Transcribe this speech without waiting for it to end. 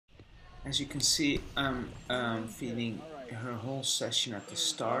As you can see, I'm feeding her whole session at the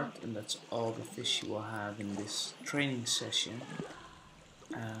start, and that's all the fish she will have in this training session.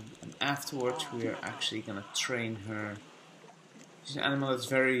 And afterwards we are actually gonna train her. She's an animal that's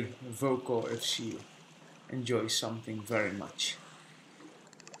very vocal if she enjoys something very much.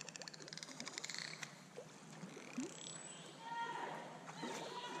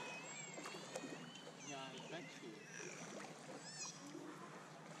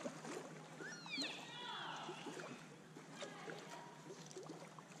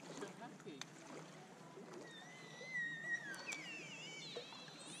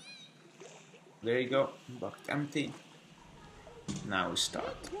 There you go, bucket empty. Now we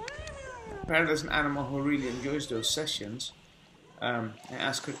start. Apparently as an animal who really enjoys those sessions. I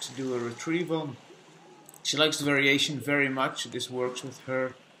ask her to do a retrieval. She likes the variation very much. This works with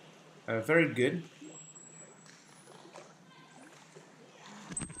her very good.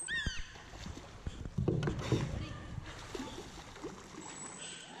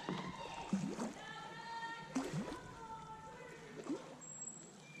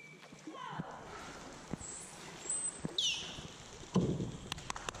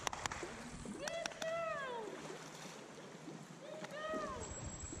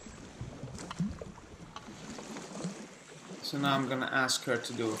 So now I'm gonna ask her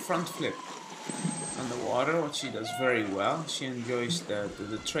to do a front flip underwater, which she does very well. She enjoys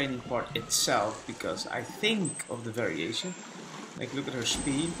the training part itself because I think of the variation. Like, look at her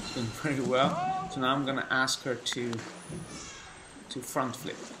speed, doing very well. So now I'm gonna ask her to front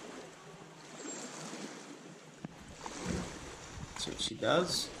flip. That's what she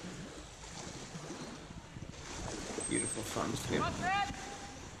does. Beautiful front flip.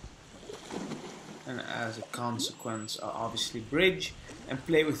 And as a consequence, I'll obviously bridge and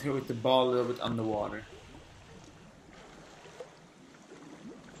play with her with the ball a little bit underwater.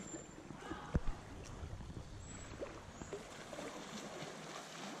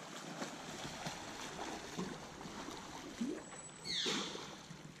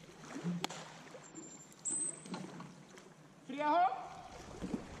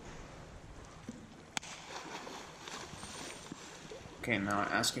 Okay, now I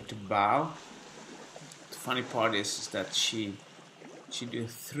ask her to bow. The funny part is that she do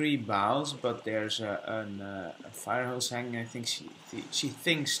 3 bows, but there's a fire hose hanging. I think she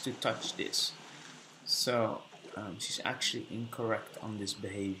thinks to touch this, so she's actually incorrect on this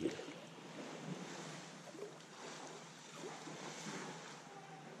behavior.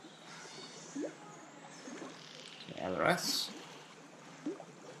 Okay, LRS.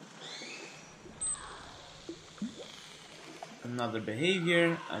 Another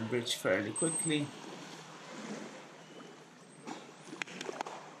behavior. I bridge fairly quickly.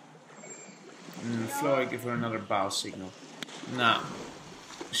 And in the flow I give her another bow signal. Now,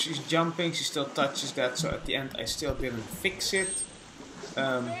 she's jumping, she still touches that, so at the end I still didn't fix it.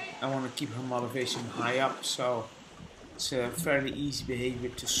 I want to keep her motivation high up, so it's a fairly easy behavior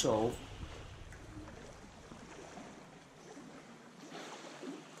to solve.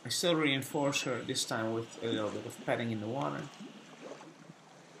 I still reinforce her, this time with a little bit of padding in the water.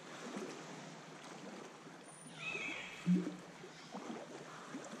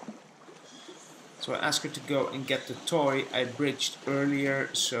 So I ask her to go and get the toy I bridged earlier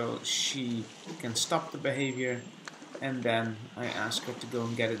so she can stop the behavior, and then I ask her to go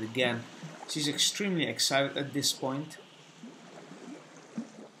and get it again. She's extremely excited at this point.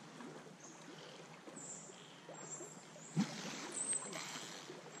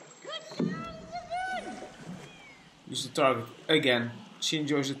 Use the target again. She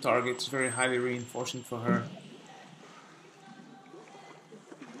enjoys the target, it's very highly reinforcing for her.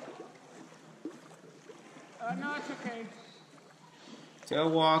 No, it's okay. Tail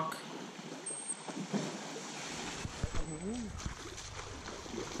walk.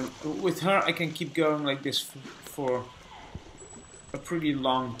 With her I can keep going like this for a pretty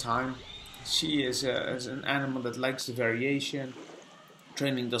long time. She is an animal that likes the variation.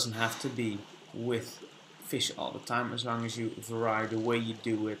 Training doesn't have to be with fish all the time, as long as you vary the way you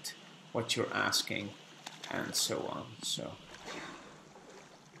do it, what you're asking, and so on. So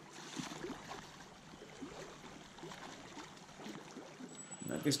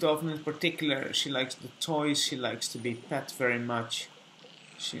this dolphin in particular, she likes the toys, she likes to be pet very much.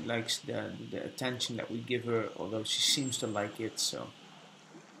 She likes the attention that we give her, although she seems to like it, so.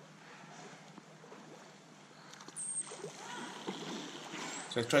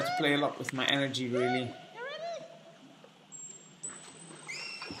 So I try to play a lot with my energy, really.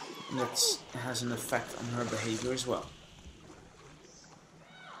 And that has an effect on her behavior as well.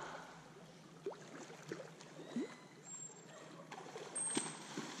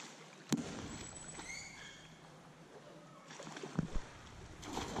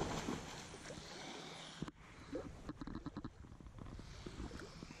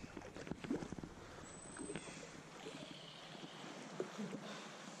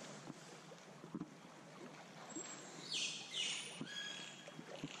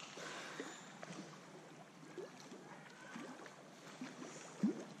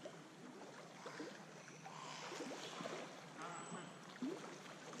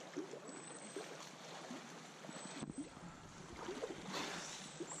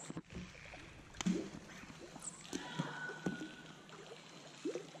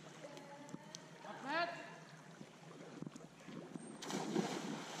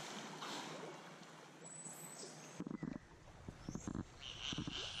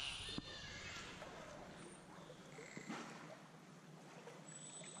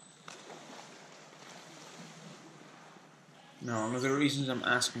 Now, one of the reasons I'm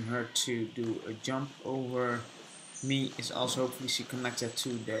asking her to do a jump over me is also hopefully she connects that to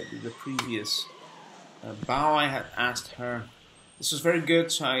the previous bow I had asked her. This was very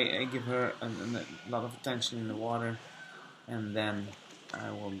good, so I give her a lot of attention in the water, and then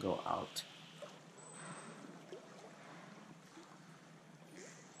I will go out.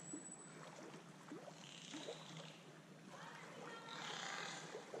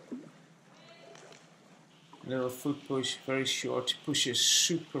 Little foot push, very short, pushes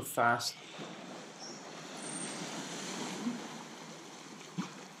super fast.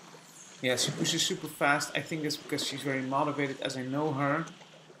 Yeah, she pushes super fast. I think that's because she's very motivated, as I know her.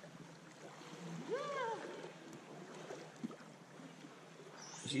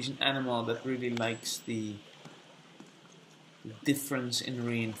 She's an animal that really likes the difference in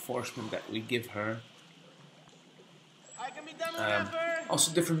reinforcement that we give her.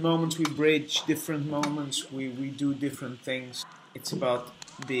 Also different moments we bridge, different moments we do different things. It's about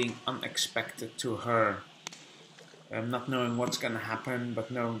being unexpected to her. Not knowing what's gonna happen, but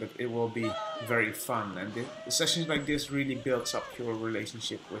knowing that it will be very fun. And the sessions like this really builds up your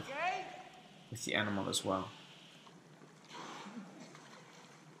relationship with the animal as well.